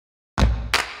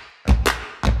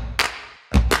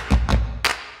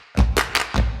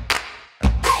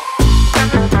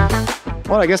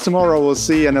Well, I guess tomorrow we'll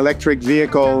see an electric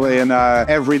vehicle in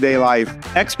everyday life.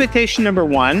 Expectation number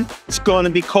one, it's going to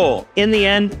be cold. In the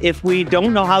end, if we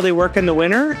don't know how they work in the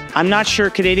winter, I'm not sure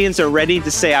Canadians are ready to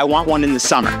say, I want one in the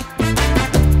summer.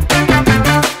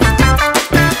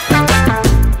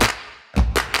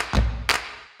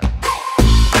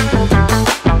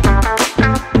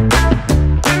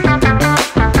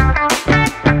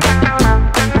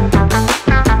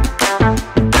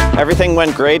 Everything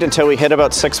went great until we hit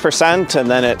about 6%, and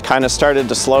then it kind of started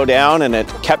to slow down, and it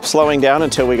kept slowing down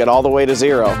until we got all the way to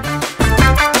 0.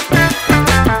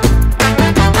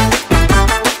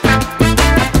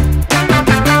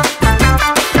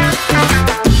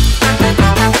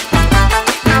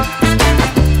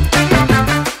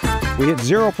 We hit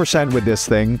 0% with this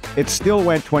thing. It still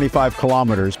went 25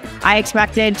 kilometers. I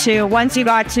expected to, once you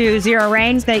got to 0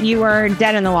 range, that you were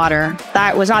dead in the water.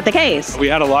 That was not the case. We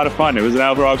had a lot of fun. It was an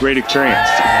overall great experience.